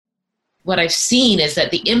what I've seen is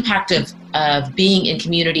that the impact of being in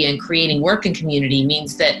community and creating work in community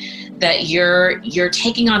means that you're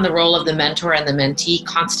taking on the role of the mentor and the mentee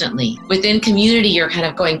constantly. Within community, you're kind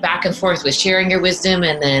of going back and forth with sharing your wisdom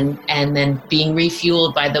and then being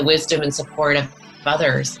refueled by the wisdom and support of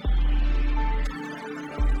others.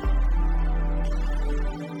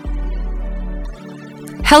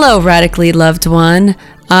 Hello, radically loved one.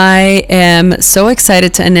 I am so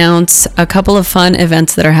excited to announce a couple of fun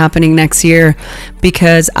events that are happening next year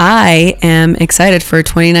because I am excited for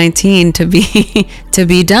 2019 to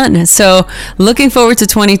be done. So looking forward to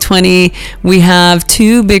 2020. We have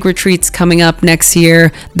 2 big retreats coming up next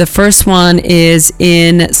year. The first one is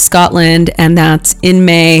in Scotland, and that's in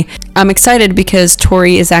May. I'm excited because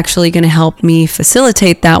Tori is actually going to help me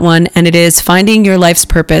facilitate that one, and it is Finding Your Life's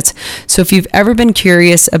Purpose. So if you've ever been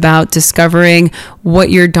curious about discovering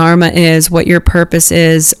what your dharma is, what your purpose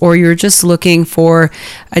is, or you're just looking for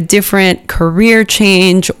a different career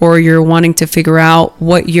change, or you're wanting to figure out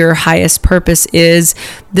what your highest purpose is,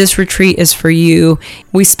 this retreat is for you.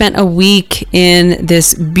 We spent a week in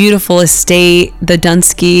this beautiful estate. The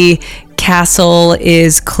Dunsky Castle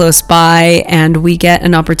is close by, and we get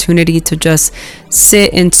an opportunity to just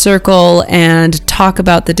sit in circle and talk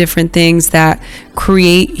about the different things that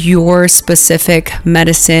create your specific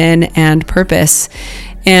medicine and purpose.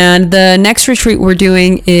 And the next retreat we're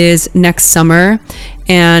doing is next summer,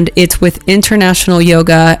 and it's with International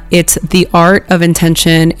Yoga. It's the Art of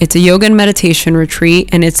Intention. It's a yoga and meditation retreat,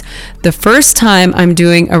 and it's the first time I'm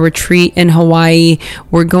doing a retreat in Hawaii.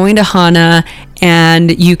 We're going to Hana,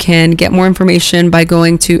 and you can get more information by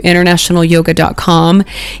going to internationalyoga.com.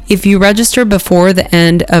 If you register before the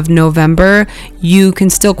end of November, you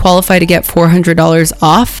can still qualify to get $400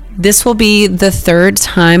 off. This will be the 3rd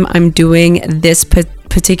time I'm doing this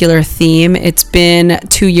particular theme. It's been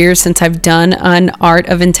 2 years since I've done an Art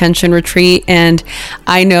of Intention retreat, and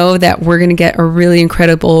I know that we're going to get a really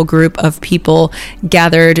incredible group of people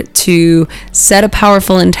gathered to set a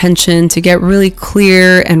powerful intention, to get really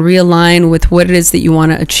clear and realign with what it is that you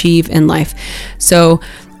want to achieve in life. So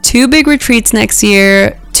 2 big retreats next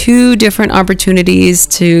year, 2 different opportunities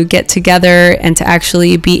to get together and to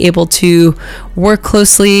actually be able to work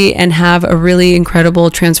closely and have a really incredible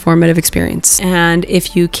transformative experience. And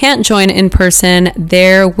if you can't join in person,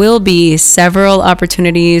 there will be several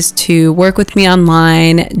opportunities to work with me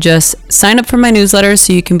online. Just sign up for my newsletter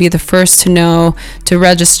so you can be the first to know to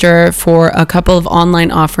register for a couple of online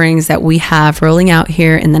offerings that we have rolling out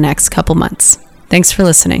here in the next couple months. Thanks for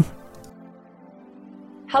listening.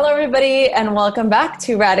 Hello, everybody, and welcome back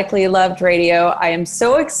to Radically Loved Radio. I am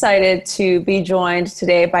so excited to be joined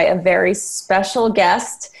today by a very special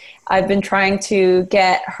guest. I've been trying to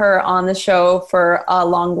get her on the show for a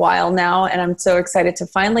long while now, and I'm so excited to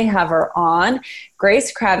finally have her on.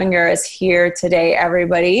 Kraaijvanger is here today,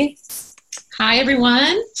 everybody. Hi,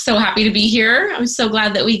 everyone. So happy to be here. I'm so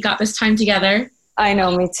glad that we got this time together. I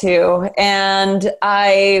know, me too. And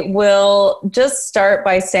I will just start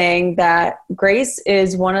by saying that Grace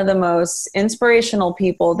is one of the most inspirational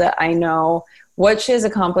people that I know. What she has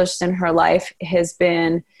accomplished in her life has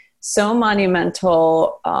been so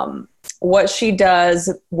monumental. What she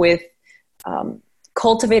does with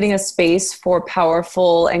cultivating a space for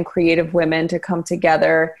powerful and creative women to come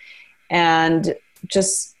together and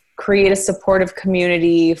just create a supportive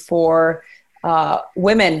community for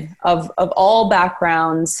women of all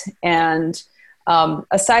backgrounds. And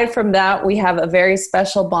aside from that, we have a very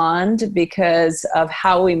special bond because of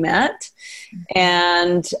how we met.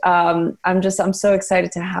 And I'm so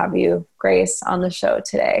excited to have you, Grace, on the show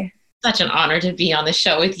today. Such an honor to be on the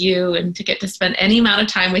show with you and to get to spend any amount of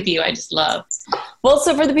time with you. I just love. Well,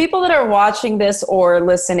 so for the people that are watching this or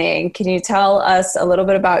listening, can you tell us a little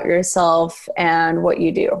bit about yourself and what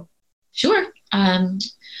you do? Sure.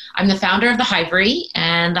 I'm the founder of the Hivery,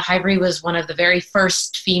 and the Hivery was one of the very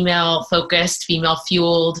first female-focused,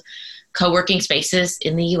 female-fueled co-working spaces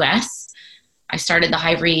in the U.S. I started the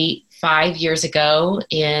Hivery 5 years ago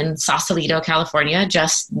in Sausalito, California,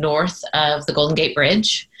 just north of the Golden Gate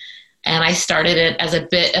Bridge. And I started it as a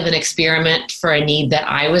bit of an experiment for a need that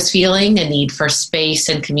I was feeling, a need for space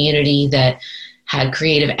and community that had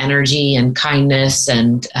creative energy and kindness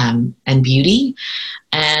and beauty.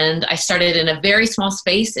 And I started in a very small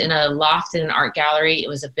space in a loft in an art gallery. It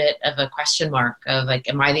was a bit of a question mark of like,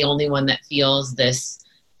 am I the only one that feels this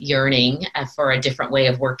yearning for a different way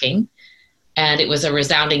of working? And it was a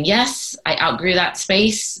resounding yes. I outgrew that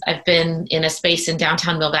space. I've been in a space in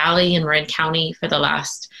downtown Mill Valley in Marin County for the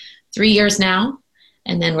last 3 years now.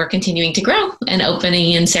 And then we're continuing to grow and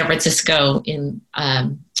opening in San Francisco in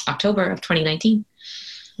October of 2019.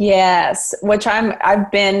 Yes, which I've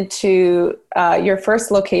been to your first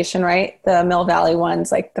location, right? The Mill Valley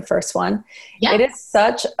one's like the first one. Yeah. It is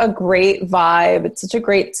such a great vibe. It's such a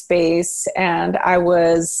great space. And I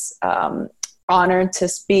was honored to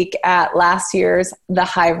speak at last year's the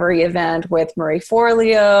Hivery event with Marie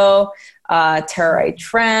Forleo, Tara Wright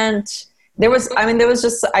Trent. There was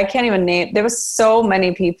just, I can't even name, there was so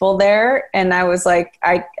many people there. And I was like,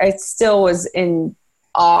 I still was in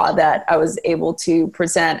awe that I was able to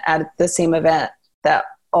present at the same event that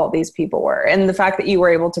all these people were. And the fact that you were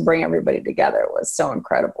able to bring everybody together was so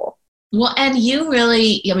incredible. Well, and you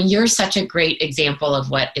really, I mean, you're such a great example of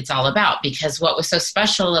what it's all about, because what was so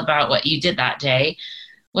special about what you did that day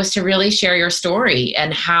was to really share your story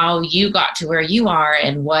and how you got to where you are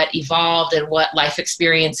and what evolved and what life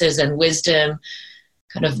experiences and wisdom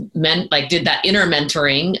kind of did that inner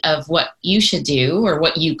mentoring of what you should do or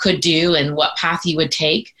what you could do and what path you would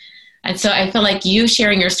take. And so I feel like you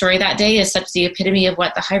sharing your story that day is such the epitome of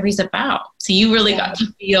what the Hivery is about. So you really got to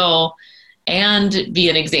feel and be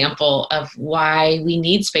an example of why we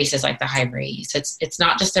need spaces like the Hivery. So it's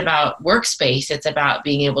not just about workspace, it's about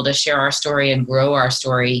being able to share our story and grow our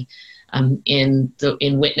story in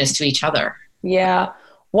witness to each other. Yeah.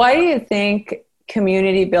 Why do you think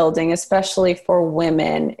community building, especially for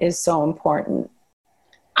women, is so important?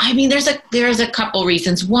 I mean, there's a couple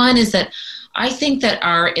reasons. One is that I think that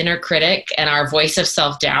our inner critic and our voice of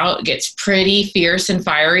self-doubt gets pretty fierce and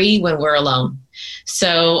fiery when we're alone.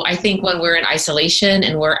 So I think when we're in isolation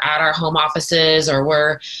and we're at our home offices or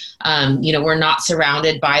we're not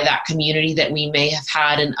surrounded by that community that we may have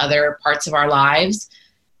had in other parts of our lives,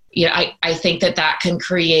 I think that can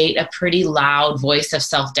create a pretty loud voice of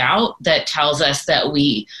self-doubt that tells us that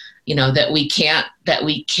we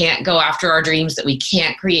can't go after our dreams, that we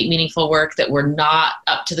can't create meaningful work, that we're not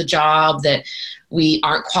up to the job, that we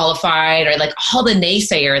aren't qualified, or like all the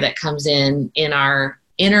naysayer that comes in our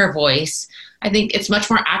inner voice. I think it's much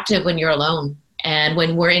more active when you're alone. And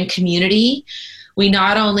when we're in community, we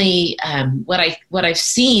not only, what I've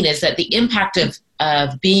seen is that the impact of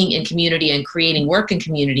being in community and creating work in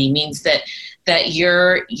community means that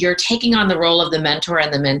you're taking on the role of the mentor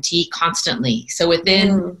and the mentee constantly. So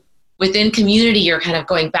within community, you're kind of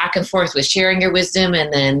going back and forth with sharing your wisdom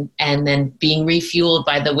and then being refueled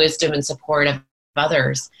by the wisdom and support of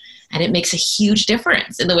others. And it makes a huge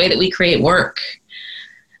difference in the way that we create work.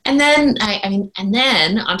 And then, and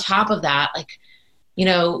then on top of that,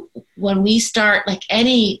 when we start, like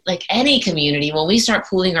any community, when we start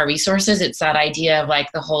pooling our resources, it's that idea of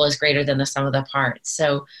like the whole is greater than the sum of the parts.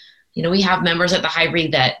 So, we have members at the Hivery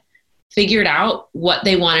that figured out what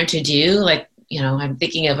they wanted to do. I'm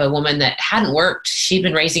thinking of a woman that hadn't worked. She'd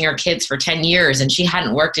been raising her kids for 10 years and she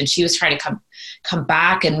hadn't worked, and she was trying to come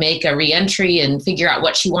back and make a reentry and figure out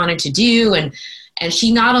what she wanted to do. And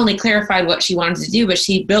she not only clarified what she wanted to do, but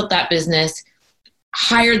she built that business,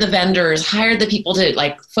 hired the vendors, hired the people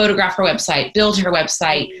to photograph her website, build her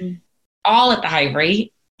website, all at the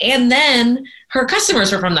Hivery. And then her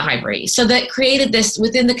customers were from the Hivery. So that created this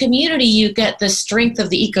within the community, you get the strength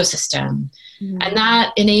of the ecosystem. And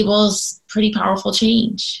that enables pretty powerful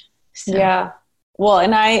change. So. Yeah. Well,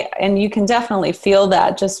 and you can definitely feel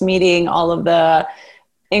that just meeting all of the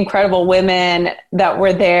incredible women that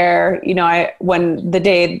were there. When the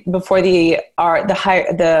day before the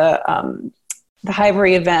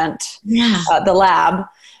Hivery event, the lab,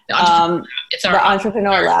 it's our the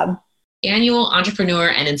entrepreneur lab, annual entrepreneur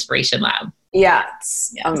and inspiration lab. Yeah,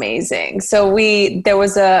 it's amazing. So there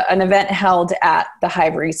was an event held at the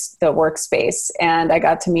Hivery, the workspace, and I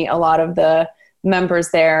got to meet a lot of the members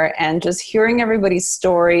there, and just hearing everybody's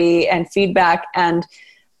story and feedback and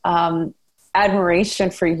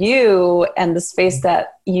admiration for you and the space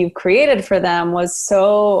that you've created for them was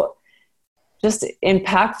so just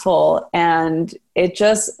impactful. And it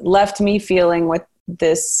just left me feeling with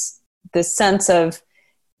this sense of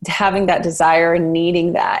having that desire and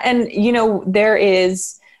needing that. And,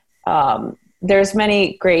 there's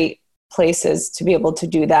many great places to be able to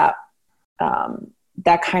do that,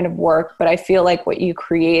 that kind of work. But I feel like what you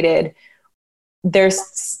created, there's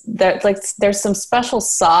some special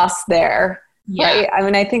sauce there. Yeah.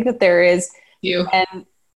 Right? I think that there is. And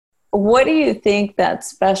what do you think that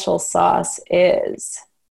special sauce is?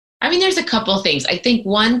 There's a couple of things. I think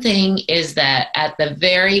one thing is that at the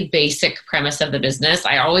very basic premise of the business,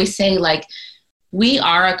 I always say, we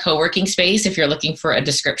are a co-working space if you're looking for a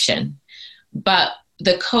description. But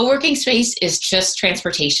the co-working space is just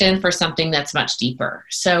transportation for something that's much deeper.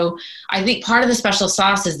 So I think part of the special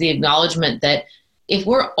sauce is the acknowledgement that if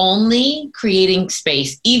we're only creating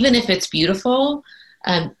space, even if it's beautiful,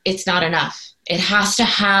 it's not enough. It has to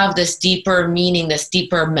have this deeper meaning, this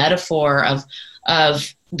deeper metaphor of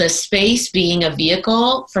the space being a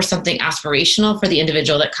vehicle for something aspirational for the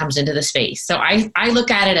individual that comes into the space. So I look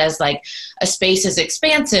at it as like a space is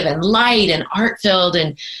expansive and light and art filled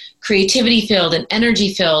and creativity filled and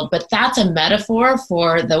energy filled, but that's a metaphor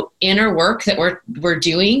for the inner work that we're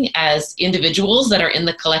doing as individuals that are in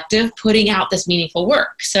the collective, putting out this meaningful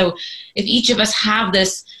work. So if each of us have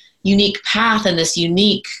this unique path and this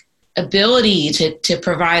unique ability to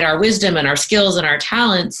provide our wisdom and our skills and our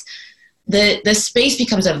talents, the space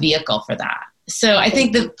becomes a vehicle for that. So I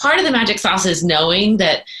think the part of the magic sauce is knowing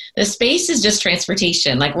that the space is just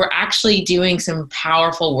transportation. Like, we're actually doing some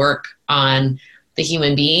powerful work on the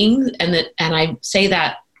human being. And I say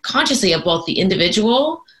that consciously, of both the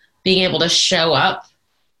individual being able to show up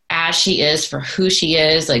as she is for who she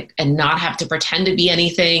is, like, and not have to pretend to be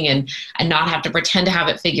anything and not have to pretend to have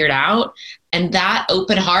it figured out. And that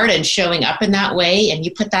open heart and showing up in that way, and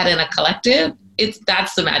you put that in a collective,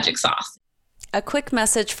 that's the magic sauce. A quick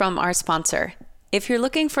message from our sponsor. If you're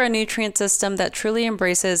looking for a nutrient system that truly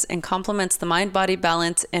embraces and complements the mind-body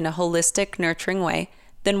balance in a holistic, nurturing way,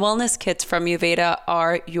 then wellness kits from Uveda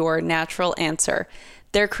are your natural answer.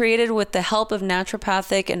 They're created with the help of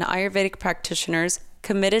naturopathic and Ayurvedic practitioners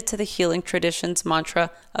committed to the healing tradition's mantra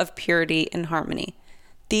of purity and harmony.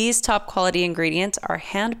 These top quality ingredients are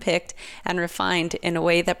hand-picked and refined in a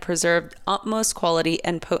way that preserve utmost quality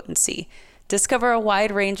and potency. Discover a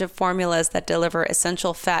wide range of formulas that deliver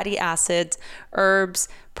essential fatty acids, herbs,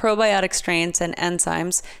 probiotic strains, and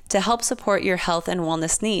enzymes to help support your health and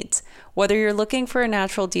wellness needs. Whether you're looking for a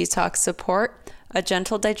natural detox support, a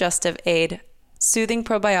gentle digestive aid, soothing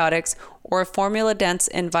probiotics, or a formula dense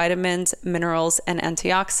in vitamins, minerals, and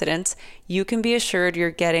antioxidants, you can be assured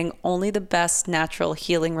you're getting only the best natural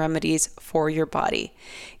healing remedies for your body.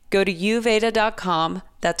 Go to uveda.com,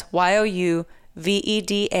 that's YOUVEDA.com,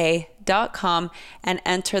 and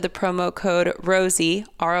enter the promo code ROSIE,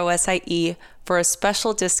 ROSIE, for a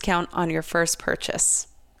special discount on your first purchase.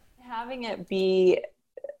 Having it be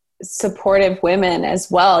supportive women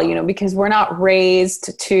as well, because we're not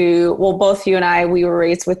raised to, well, both you and I, we were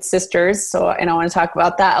raised with sisters. And I want to talk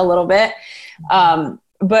about that a little bit.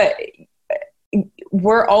 But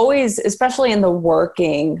we're always, especially in the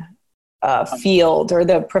working field or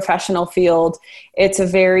the professional field, it's a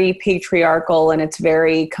very patriarchal and it's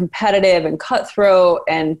very competitive and cutthroat.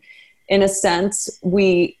 And in a sense,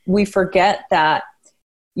 we forget that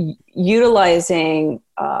utilizing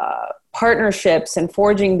partnerships and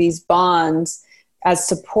forging these bonds as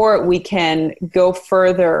support, we can go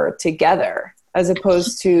further together, as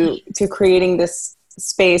opposed to creating this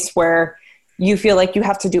space where you feel like you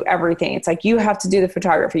have to do everything. It's like, you have to do the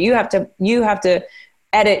photography. You have to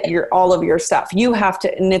edit all of your stuff. You have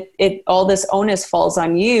to, and all this onus falls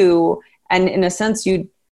on you. And in a sense, you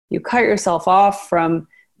cut yourself off from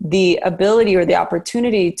the ability or the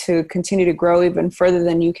opportunity to continue to grow even further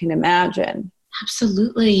than you can imagine.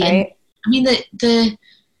 Absolutely. Right? And I mean, the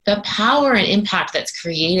power and impact that's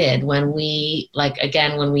created when we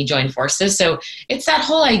join forces. So it's that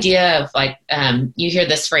whole idea of you hear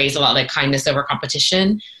this phrase a lot, like kindness over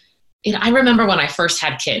competition. I remember when I first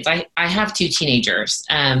had kids, I have two teenagers.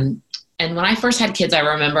 And when I first had kids, I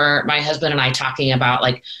remember my husband and I talking about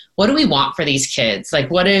what do we want for these kids?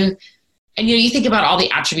 And you think about all the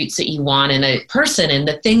attributes that you want in a person, and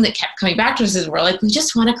the thing that kept coming back to us is we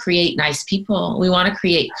just want to create nice people. We want to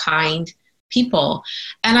create kind people.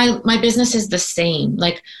 And my business is the same.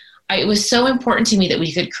 It was so important to me that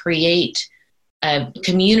we could create a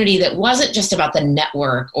community that wasn't just about the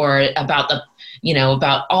network or about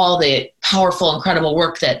about all the powerful, incredible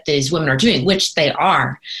work that these women are doing, which they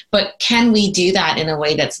are. But can we do that in a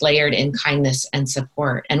way that's layered in kindness and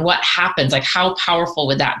support? And what happens? How powerful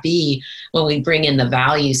would that be when we bring in the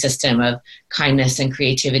value system of kindness and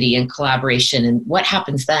creativity and collaboration? And what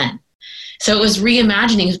happens then? So it was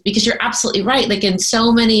reimagining, because you're absolutely right. In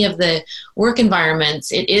so many of the work environments,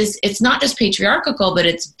 it's not just patriarchal, but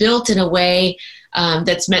it's built in a way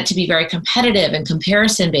that's meant to be very competitive and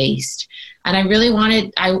comparison based. And I really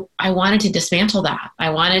wanted to dismantle that. I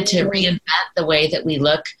wanted to reinvent the way that we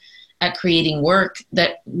look at creating work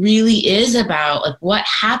that really is about what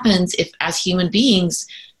happens if, as human beings,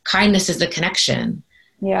 kindness is the connection.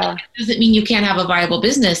 Yeah. It doesn't mean you can't have a viable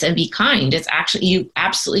business and be kind. It's actually, you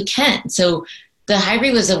absolutely can. So the Hivery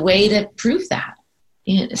was a way to prove that.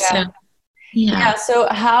 Yeah. So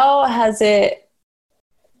how has it,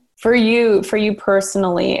 for you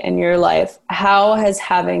personally in your life, how has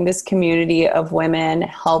having this community of women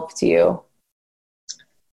helped you?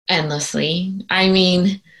 Endlessly. I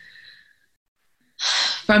mean,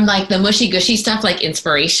 from like the mushy gushy stuff, like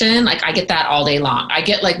inspiration, like I get that all day long. I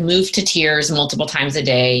get like moved to tears multiple times a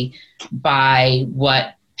day by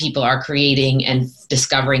what people are creating and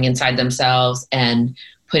discovering inside themselves and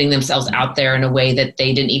putting themselves out there in a way that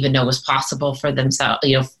they didn't even know was possible for themselves,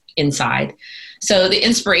 inside. So the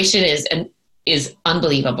inspiration is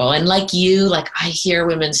unbelievable. And like you, like I hear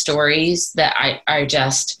women's stories that are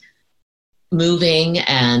just moving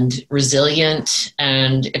and resilient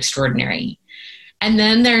and extraordinary. And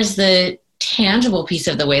then there's the tangible piece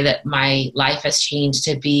of the way that my life has changed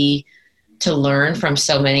to learn from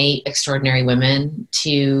so many extraordinary women,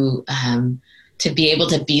 to be able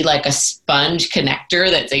to be like a sponge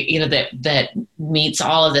connector that meets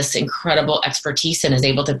all of this incredible expertise and is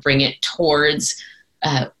able to bring it towards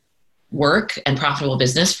work and profitable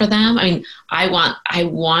business for them. I mean, I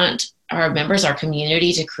want our members, our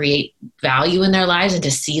community, to create value in their lives and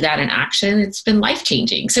to see that in action. It's been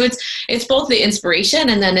life-changing. So it's both the inspiration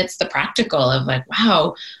and then it's the practical of like,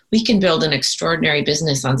 wow, we can build an extraordinary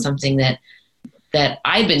business on something that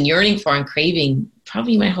I've been yearning for and craving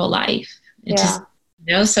probably my whole life.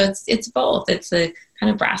 So it's both. It's the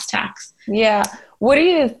kind of brass tacks. Yeah. What do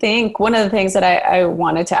you think? One of the things that I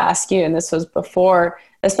wanted to ask you, and this was before,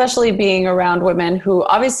 especially being around women who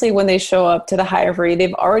obviously when they show up to the Hivery,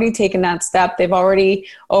 they've already taken that step. They've already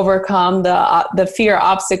overcome the fear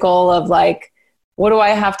obstacle of like, what do I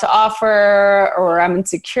have to offer? Or I'm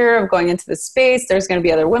insecure of going into the space. There's going to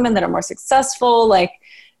be other women that are more successful. Like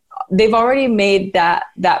they've already made that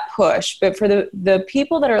push. But for the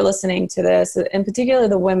people that are listening to this, in particular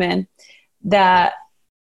the women that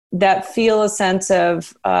feel a sense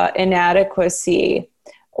of inadequacy,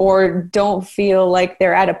 or don't feel like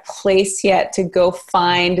they're at a place yet to go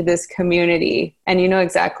find this community. And you know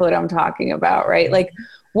exactly what I'm talking about, right? Like,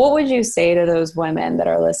 what would you say to those women that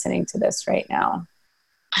are listening to this right now?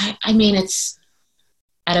 I mean, it's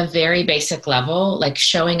at a very basic level, like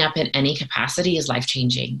showing up in any capacity is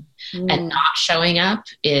life-changing. And not showing up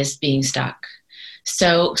is being stuck.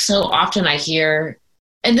 So often I hear,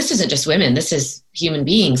 and this isn't just women, this is human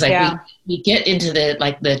beings. Like we get into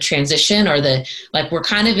the transition or we're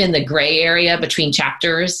kind of in the gray area between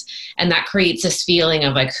chapters. And that creates this feeling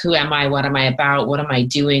of like, who am I? What am I about? What am I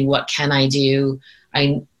doing? What can I do?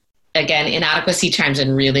 Again, inadequacy chimes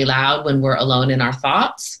in really loud when we're alone in our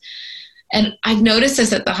thoughts. And I've noticed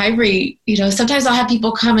this at the Hivery, sometimes I'll have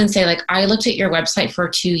people come and say like, I looked at your website for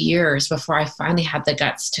 2 years before I finally had the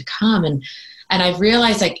guts to come. And I've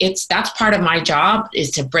realized like that's part of my job,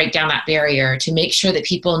 is to break down that barrier, to make sure that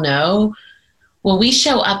people know, well, we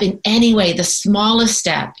show up in any way, the smallest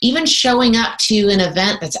step, even showing up to an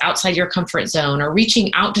event that's outside your comfort zone, or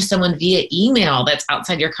reaching out to someone via email that's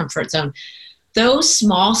outside your comfort zone. Those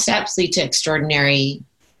small steps lead to extraordinary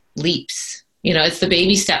leaps. It's the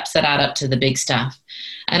baby steps that add up to the big stuff.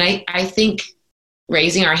 And I think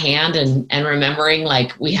raising our hand and remembering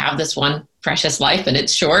like we have this one precious life and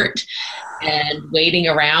it's short, and waiting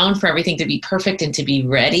around for everything to be perfect and to be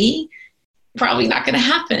ready, probably not going to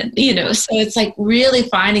happen, So it's like really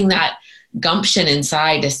finding that gumption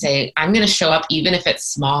inside to say, I'm going to show up even if it's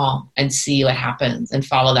small and see what happens and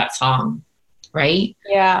follow that song. Right?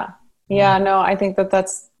 Yeah. Yeah, no, I think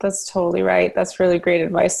that's totally right. That's really great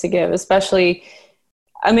advice to give, especially,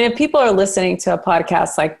 I mean, if people are listening to a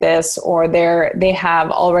podcast like this, or they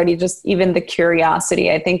have already just even the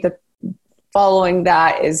curiosity, I think that following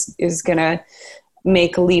that is going to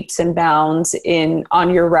make leaps and bounds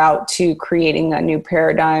on your route to creating a new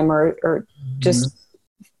paradigm or just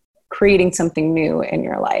creating something new in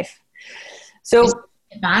your life. So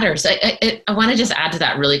it matters. I want to just add to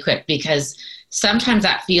that really quick, because sometimes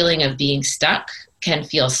that feeling of being stuck can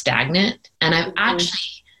feel stagnant. And I've actually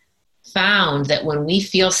found that when we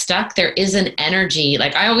feel stuck, there is an energy.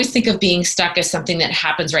 Like I always think of being stuck as something that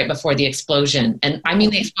happens right before the explosion. And I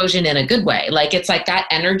mean the explosion in a good way. Like it's like that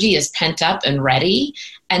energy is pent up and ready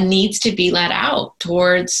and needs to be let out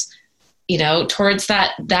towards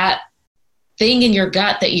that thing in your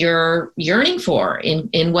gut that you're yearning for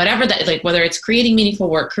in whatever that, like whether it's creating meaningful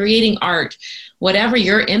work, creating art, whatever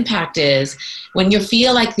your impact is. When you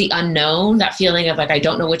feel like the unknown, that feeling of like, I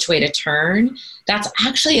don't know which way to turn, that's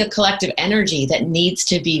actually a collective energy that needs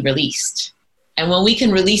to be released. And when we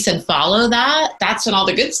can release and follow that, that's when all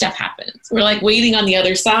the good stuff happens. We're like waiting on the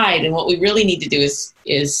other side. And what we really need to do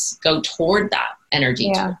is go toward that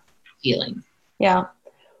energy, toward that feeling. Yeah.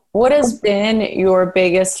 What has been your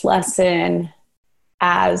biggest lesson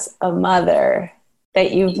as a mother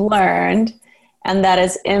that you've learned and that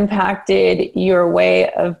has impacted your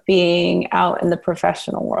way of being out in the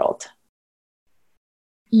professional world?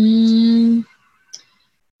 I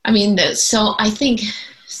mean, so I think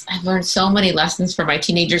I've learned so many lessons from my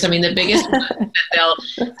teenagers. I mean, the biggest one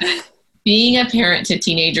that being a parent to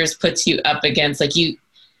teenagers puts you up against, like,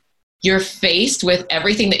 you're faced with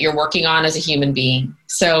everything that you're working on as a human being.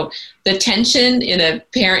 So the tension in a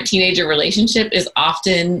parent-teenager relationship is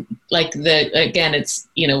often like again, it's,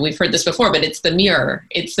 we've heard this before, but it's the mirror.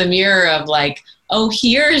 It's the mirror of like, oh,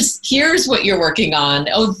 here's what you're working on.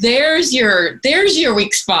 Oh, there's your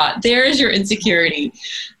weak spot. There's your insecurity.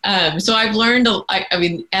 So I've learned,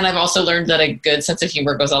 and I've also learned that a good sense of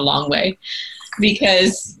humor goes a long way,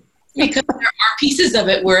 because there are pieces of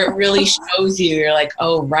it where it really shows you, you're like,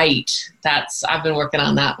 oh, right. I've been working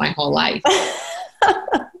on that my whole life.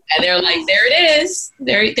 And they're like, there it is.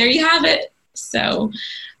 There you have it. So,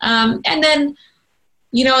 and then,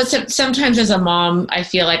 sometimes as a mom, I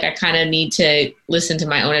feel like I kind of need to listen to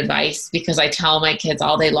my own advice, because I tell my kids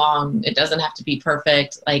all day long, it doesn't have to be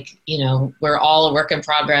perfect. Like, we're all a work in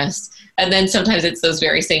progress. And then sometimes it's those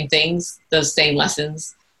very same things, those same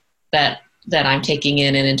lessons that I'm taking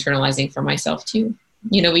in and internalizing for myself too.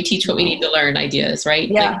 We teach what we need to learn ideas, right?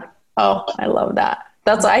 Yeah. I love that.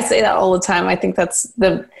 I say that all the time. I think that's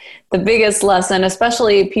the biggest lesson,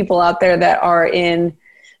 especially people out there that are in,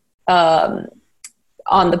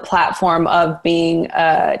 on the platform of being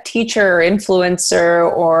a teacher or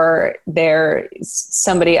influencer, or they're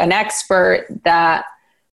an expert, that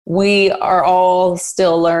we are all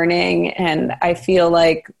still learning. And I feel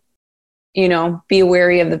like, be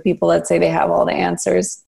wary of the people that say they have all the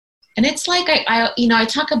answers. And it's like, I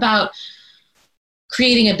talk about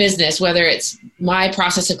creating a business, whether it's my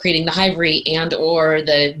process of creating the Hivery and or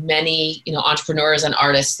the many, entrepreneurs and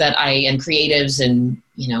artists and creatives and,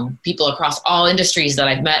 people across all industries that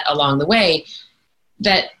I've met along the way,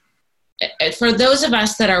 that for those of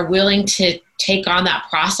us that are willing to take on that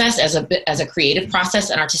process as a creative process,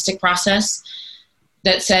 an artistic process,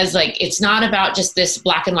 that says, like, it's not about just this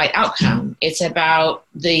black and white outcome. It's about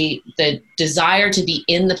the desire to be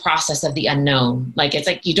in the process of the unknown. Like, it's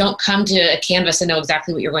like, you don't come to a canvas and know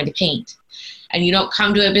exactly what you're going to paint. And you don't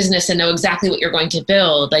come to a business and know exactly what you're going to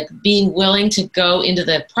build. Like, being willing to go into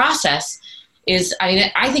the process is,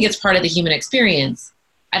 I think it's part of the human experience.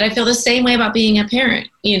 And I feel the same way about being a parent.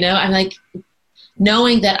 I'm like,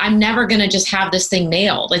 knowing that I'm never going to just have this thing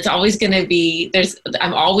nailed. It's always going to be,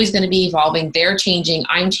 I'm always going to be evolving. They're changing.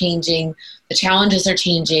 I'm changing. The challenges are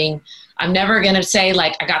changing. I'm never going to say,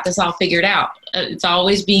 like, I got this all figured out. It's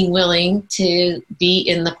always being willing to be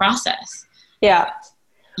in the process. Yeah.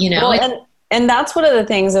 Well, and that's one of the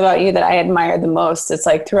things about you that I admire the most. It's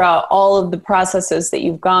like, throughout all of the processes that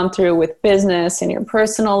you've gone through with business and your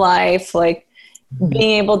personal life, like,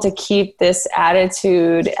 being able to keep this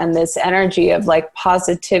attitude and this energy of like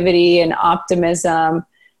positivity and optimism,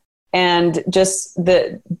 and just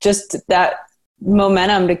that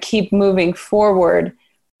momentum to keep moving forward.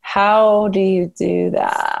 How do you do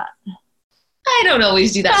that? I don't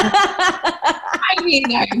always do that. I mean,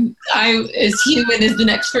 I'm as human as the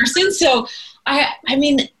next person. So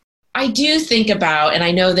I do think about, and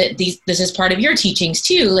I know that this is part of your teachings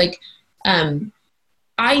too. Like,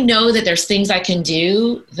 I know that there's things I can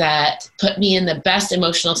do that put me in the best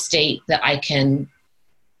emotional state that I can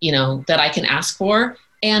ask for.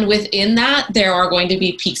 And within that, there are going to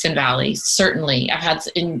be peaks and valleys. Certainly. I've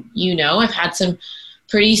had some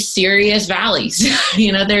pretty serious valleys.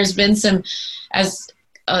 There's been some,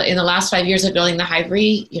 in the last 5 years of building the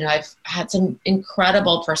Hivery, I've had some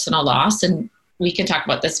incredible personal loss, and we can talk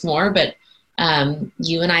about this more, but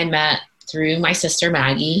you and I met through my sister,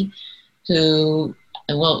 Maggie, who,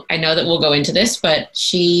 well, I know that we'll go into this, but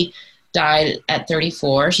she died at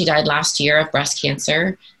 34. She died last year of breast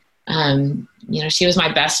cancer. She was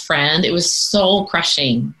my best friend. It was soul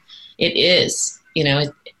crushing. It is,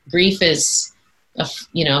 grief is,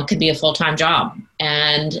 could be a full-time job.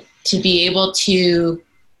 And to be able to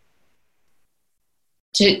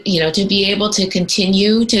be able to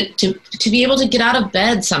continue to be able to get out of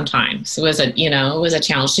bed sometimes was a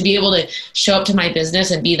challenge. To be able to show up to my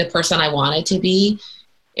business and be the person I wanted to be,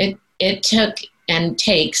 it took and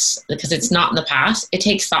takes, because it's not in the past, it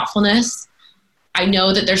takes thoughtfulness. I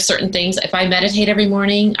know that there's certain things, if I meditate every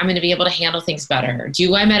morning, I'm going to be able to handle things better.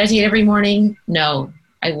 Do I meditate every morning? No,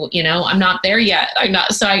 I'm not there yet.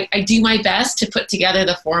 So I do my best to put together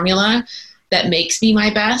the formula that makes me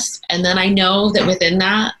my best. And then I know that within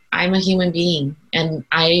that, I'm a human being, and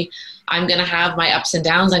I'm going to have my ups and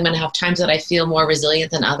downs. I'm going to have times that I feel more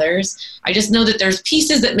resilient than others. I just know that there's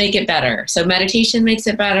pieces that make it better. So meditation makes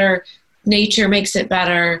it better. Nature makes it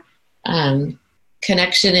better.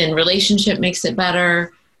 Connection and relationship makes it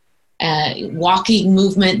better. Walking,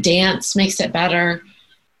 movement, dance makes it better.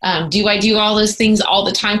 Do I do all those things all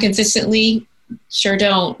the time consistently? sure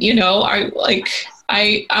don't,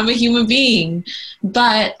 I'm a human being,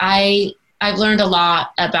 but I've learned a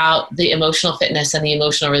lot about the emotional fitness and the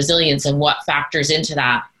emotional resilience and what factors into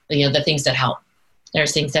that, the things that help.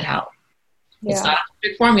 There's things that help. Yeah. It's not a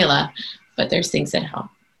perfect formula, but there's things that help.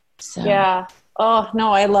 So. Yeah. Oh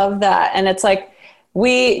no, I love that. And it's like,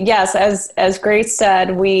 as Grace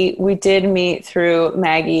said, we did meet through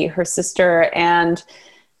Maggie, her sister, and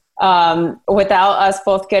without us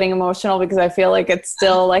both getting emotional, because I feel like it's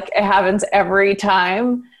still like it happens every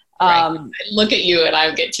time. Right. I look at you and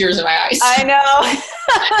I get tears in my eyes. I know.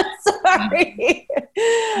 Sorry.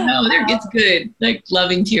 No, it's good. Like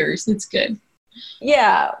loving tears. It's good.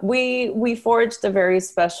 Yeah, we forged a very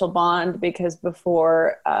special bond because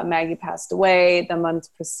before Maggie passed away, the months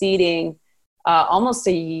preceding, almost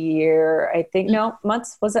a year, I think. No,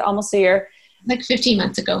 months, was it almost a year? Like 15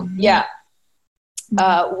 months ago. Yeah.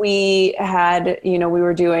 We had, we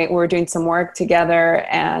were doing some work together,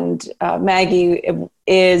 and Maggie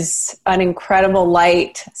is an incredible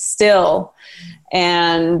light still.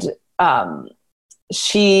 And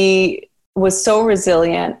she was so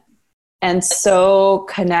resilient and so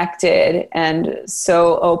connected and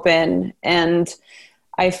so open. And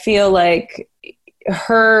I feel like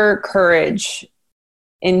her courage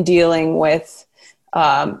in dealing with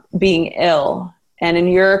being ill, and in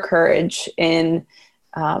your courage in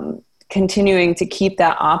continuing to keep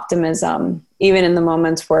that optimism, even in the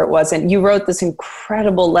moments where it wasn't. You wrote this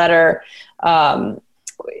incredible letter.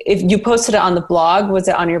 If you posted it on the blog, was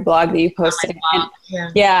it on your blog that you posted?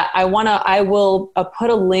 Yeah. I will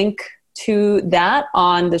put a link to that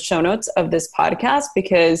on the show notes of this podcast,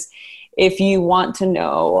 because if you want to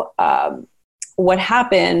know what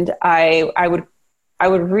happened, I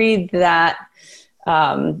would read that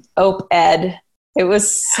op-ed. It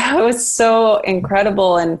was so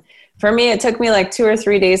incredible. And for me, it took me like 2 or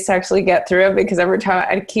 3 days to actually get through it, because every time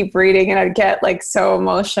I'd keep reading and I'd get like so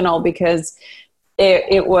emotional, because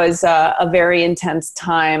it was a very intense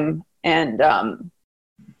time. And I'm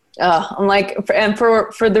like, and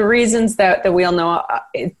for the reasons that we all know,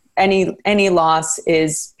 any loss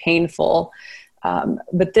is painful.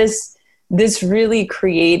 But this really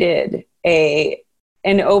created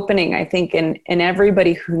an opening, I think, in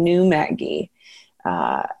everybody who knew Maggie.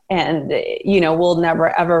 And we'll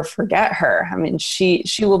never ever forget her. I mean, she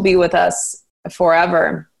will be with us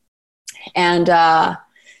forever. And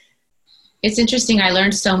it's interesting. I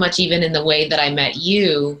learned so much even in the way that I met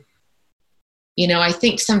you. I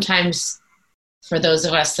think sometimes for those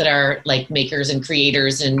of us that are like makers and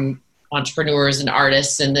creators and entrepreneurs and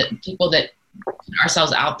artists and the people that put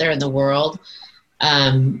ourselves out there in the world,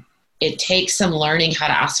 it takes some learning how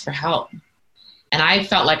to ask for help. And I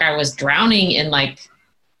felt like I was drowning in like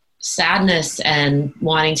sadness and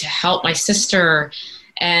wanting to help my sister.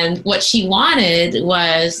 And what she wanted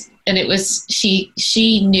was, and it was,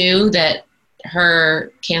 she knew that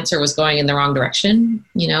her cancer was going in the wrong direction,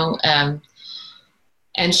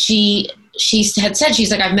 and she had said,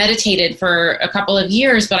 she's like, I've meditated for a couple of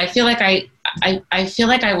years, but I feel like I feel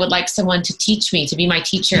like I would like someone to teach me, to be my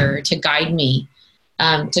teacher, to guide me.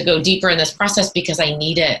 To go deeper in this process, because I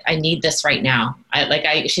need it. I need this right now.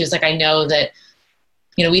 She was like, I know that,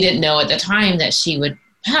 we didn't know at the time that she would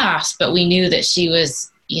pass, but we knew that she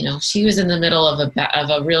was in the middle of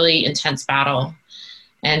a really intense battle,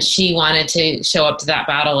 and she wanted to show up to that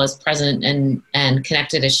battle as present and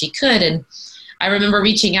connected as she could. And I remember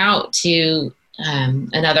reaching out to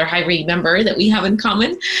another Hivery member that we have in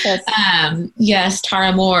common. Yes.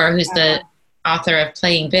 Tara Moore, who's the author of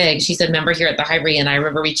Playing Big. She's a member here at the Hivery, and I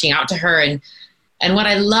remember reaching out to her. And what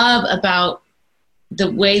I love about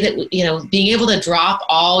the way that, being able to drop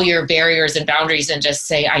all your barriers and boundaries and just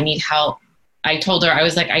say, I need help. I told her, I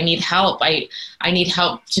was like, I need help. I need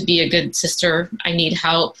help to be a good sister. I need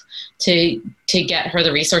help to get her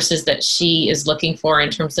the resources that she is looking for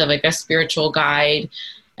in terms of like a spiritual guide.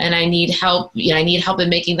 And I need help. I need help in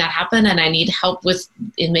making that happen. And I need help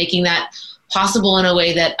in making that possible in a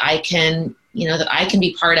way that I can, that I can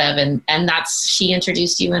be part of. And that's, she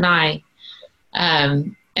introduced you and I.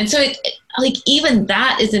 And so even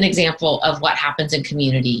that is an example of what happens in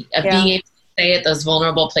community, of being able to stay at those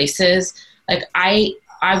vulnerable places. Like I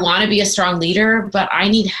want to be a strong leader, but I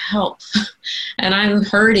need help and I'm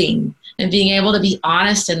hurting, and being able to be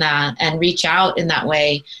honest in that and reach out in that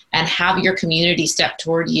way and have your community step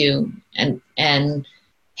toward you and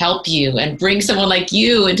help you and bring someone like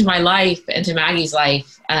you into my life and to Maggie's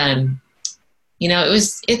life.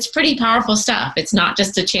 It's pretty powerful stuff. It's not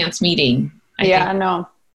just a chance meeting.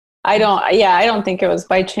 I don't think it was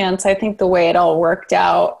by chance. I think the way it all worked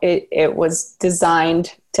out, it was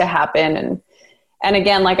designed to happen. And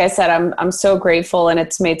again, like I said, I'm so grateful, and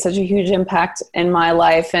it's made such a huge impact in my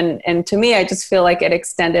life. And to me, I just feel like it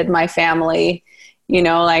extended my family. You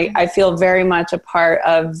know, like I feel very much a part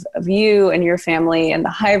of you and your family and the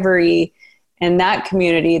Hivery and that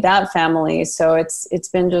community, that family. So it's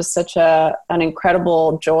been just such an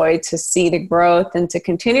incredible joy to see the growth and to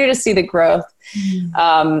continue to see the growth.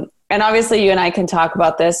 And obviously you and I can talk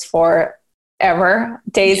about this forever,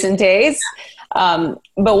 days and days. But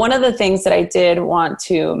one of the things that I did want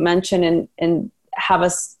to mention and have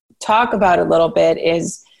us talk about a little bit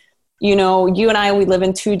is, you know, you and I, we live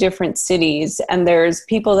in two different cities, and there's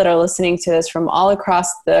people that are listening to this from all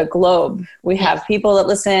across the globe. We have people that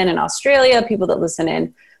listen in Australia, people that listen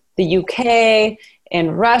in the UK, in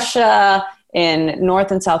Russia, in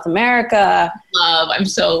North and South America. I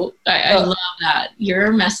love that.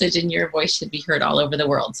 Your message and your voice should be heard all over the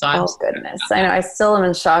world. So I'm goodness. I know. I still am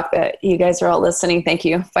in shock that you guys are all listening. Thank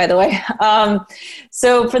you, by the way.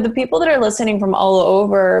 So for the people that are listening from all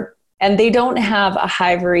over, and they don't have a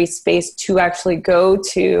Hivery space to actually go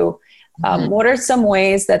to, what are some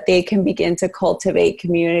ways that they can begin to cultivate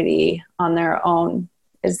community on their own?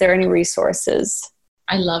 Is there any resources?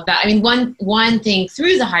 I love that. I mean, one thing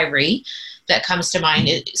through the Hivery that comes to mind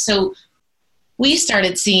is, so we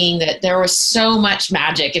started seeing that there was so much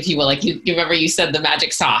magic, if you will, like you remember you said the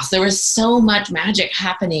magic sauce. There was so much magic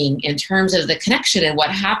happening in terms of the connection and what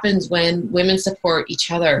happens when women support each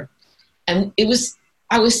other. And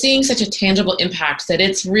I was seeing such a tangible impact that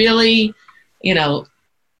it's really, you know,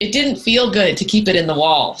 it didn't feel good to keep it in the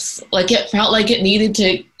walls. Like it felt like it needed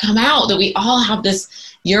to come out, that we all have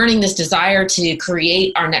this yearning, this desire to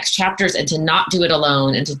create our next chapters and to not do it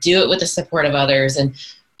alone and to do it with the support of others.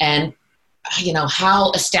 And you know,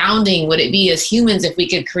 how astounding would it be as humans if we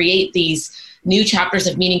could create these new chapters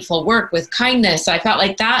of meaningful work with kindness? So I felt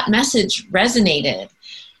like that message resonated.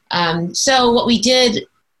 So what we did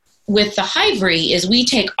with the Hivery is we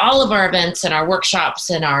take all of our events and our workshops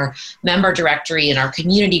and our member directory and our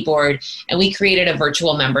community board, and we created a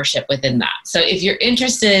virtual membership within that. So if you're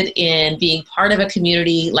interested in being part of a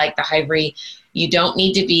community like the Hivery, you don't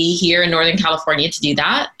need to be here in Northern California to do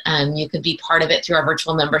that. You can be part of it through our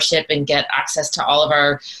virtual membership and get access to all of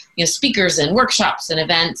our, you know, speakers and workshops and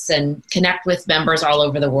events, and connect with members all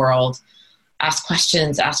over the world. Ask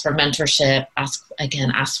questions, ask for mentorship,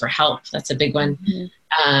 ask for help. That's a big one.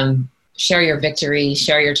 Share your victory,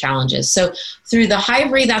 share your challenges. So through the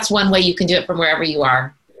Hivery, that's one way you can do it from wherever you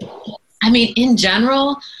are. I mean, in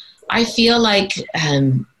general, I feel like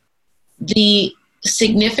the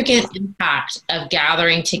significant impact of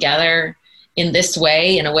gathering together in this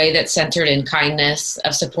way, in a way that's centered in kindness,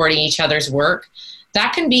 of supporting each other's work,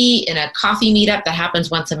 that can be in a coffee meetup that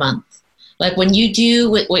happens once a month. Like when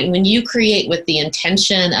you create with the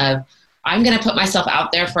intention of, I'm going to put myself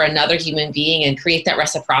out there for another human being and create that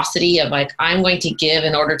reciprocity of like, I'm going to give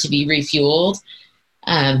in order to be refueled.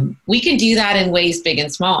 We can do that in ways big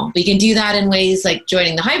and small. We can do that in ways like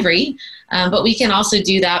joining the Hivery, but we can also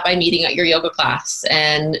do that by meeting at your yoga class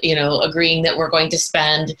and, you know, agreeing that we're going to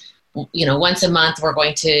spend, you know, once a month, we're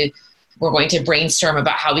going to brainstorm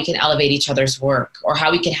about how we can elevate each other's work, or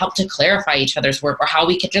how we can help to clarify each other's work, or how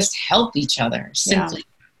we could just help each other simply.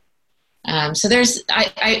 Yeah. So there's,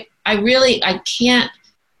 I can't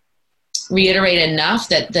reiterate enough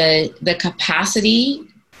that the capacity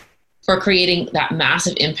for creating that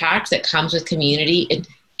massive impact that comes with community,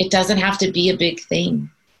 it doesn't have to be a big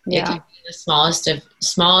thing. Yeah. It can be the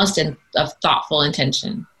smallest and of thoughtful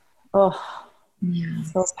intention. Oh, yeah.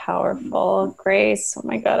 So powerful. Grace, oh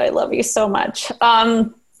my God, I love you so much.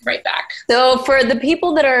 Right back. So for the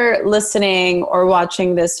people that are listening or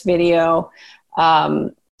watching this video,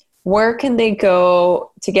 where can they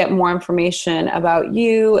go to get more information about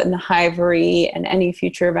you and the Hivery and any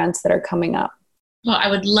future events that are coming up? Well, I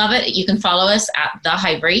would love it. You can follow us at the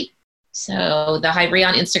Hivery. So the Hivery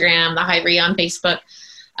on Instagram, the Hivery on Facebook,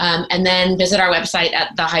 and then visit our website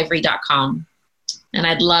at thehivery.com. And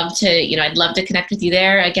I'd love to connect with you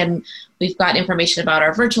there. Again, we've got information about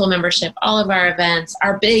our virtual membership, all of our events,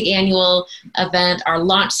 our big annual event, our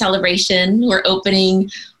launch celebration. We're opening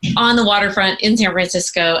on the waterfront in San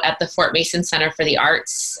Francisco at the Fort Mason Center for the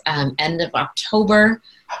Arts, end of October.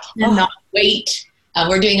 Cannot wait.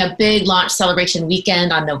 We're doing a big launch celebration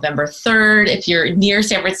weekend on November 3rd. If you're near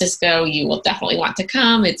San Francisco, you will definitely want to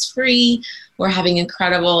come. It's free. We're having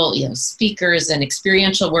incredible, speakers and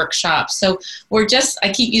experiential workshops. So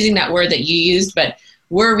I keep using that word that you used, but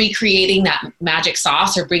we're recreating that magic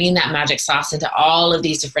sauce, or bringing that magic sauce into all of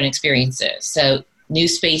these different experiences. So new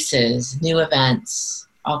spaces, new events,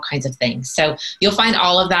 all kinds of things. So you'll find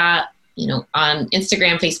all of that, on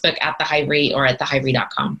Instagram, Facebook, at the Hivery, or at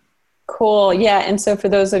thehivery.com. Cool. Yeah. And so for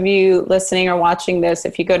those of you listening or watching this,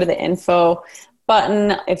 if you go to the info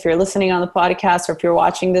button, if you're listening on the podcast or if you're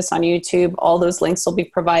watching this on YouTube, all those links will be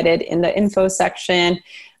provided in the info section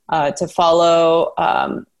to follow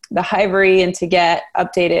the Hivery and to get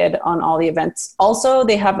updated on all the events. Also,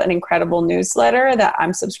 they have an incredible newsletter that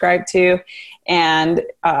I'm subscribed to. And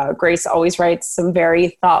Grace always writes some very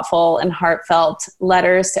thoughtful and heartfelt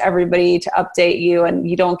letters to everybody to update you. And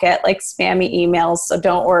you don't get like spammy emails. So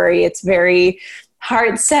don't worry. It's very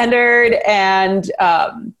heart-centered and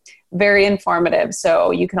very informative.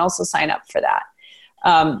 So you can also sign up for that.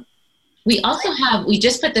 We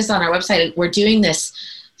just put this on our website. We're doing this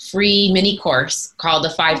free mini course called the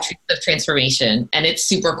 5 Truths of Transformation. And it's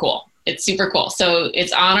super cool. So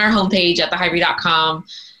it's on our homepage at thehivery.com,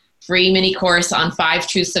 free mini course on 5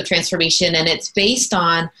 Truths of Transformation. And it's based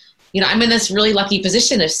on, I'm in this really lucky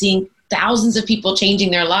position of seeing thousands of people changing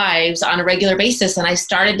their lives on a regular basis. And I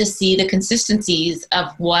started to see the consistencies of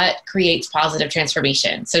what creates positive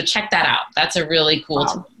transformation. So check that out. That's a really cool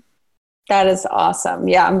tool. That is awesome.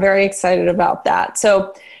 Yeah, I'm very excited about that.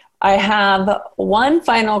 So I have one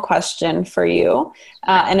final question for you,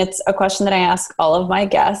 and it's a question that I ask all of my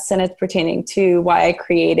guests, and it's pertaining to why I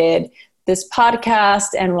created this podcast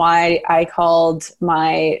and why I called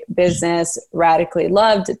my business Radically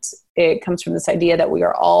Loved. It comes from this idea that we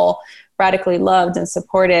are all radically loved and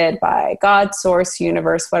supported by God, source,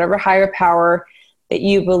 universe, whatever higher power that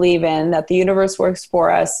you believe in, that the universe works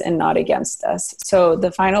for us and not against us. So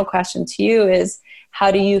the final question to you is,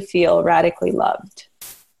 how do you feel radically loved?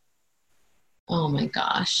 Oh my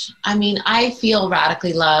gosh. I feel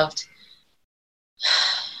radically loved.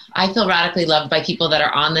 I feel radically loved by people that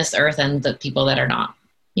are on this earth and the people that are not.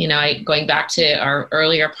 Going back to our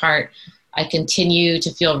earlier part, I continue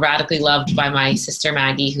to feel radically loved by my sister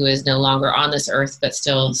Maggie, who is no longer on this earth, but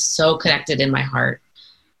still so connected in my heart.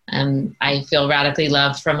 I feel radically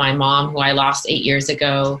loved from my mom, who I lost 8 years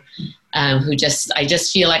ago, I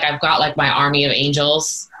just feel like I've got like my army of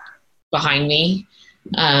angels behind me,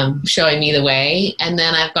 showing me the way. And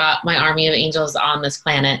then I've got my army of angels on this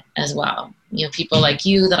planet as well. People like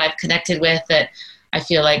you that I've connected with that I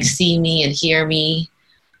feel like see me and hear me,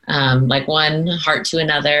 like one heart to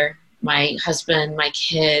another, my husband, my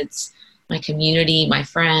kids, my community, my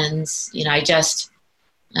friends. You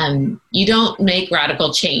don't make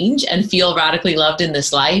radical change and feel radically loved in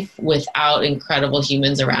this life without incredible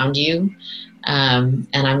humans around you. And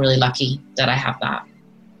I'm really lucky that I have that.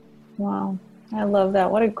 Wow. I love that.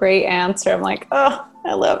 What a great answer. I'm like, oh,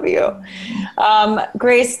 I love you.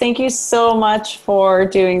 Grace, thank you so much for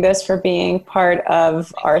doing this, for being part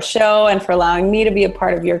of our show and for allowing me to be a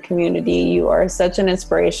part of your community. You are such an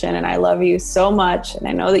inspiration and I love you so much. And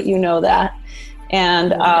I know that you know that.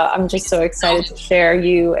 And I'm just so excited to share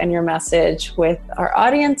you and your message with our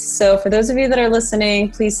audience. So for those of you that are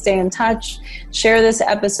listening, please stay in touch. Share this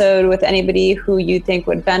episode with anybody who you think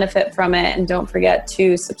would benefit from it. And don't forget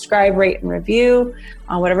to subscribe, rate, and review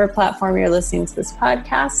on whatever platform you're listening to this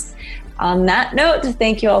podcast. On that note,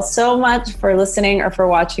 thank you all so much for listening or for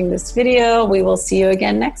watching this video. We will see you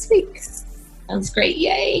again next week. Sounds great.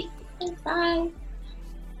 Yay. Bye.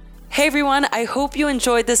 Hey everyone, I hope you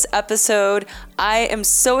enjoyed this episode. I am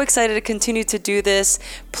so excited to continue to do this.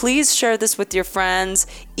 Please share this with your friends.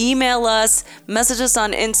 Email us, message us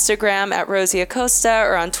on Instagram at Rosie Acosta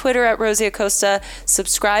or on Twitter at Rosie Acosta.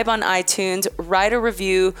 Subscribe on iTunes, write a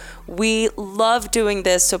review. We love doing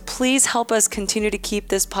this, so please help us continue to keep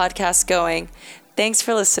this podcast going. Thanks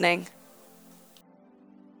for listening.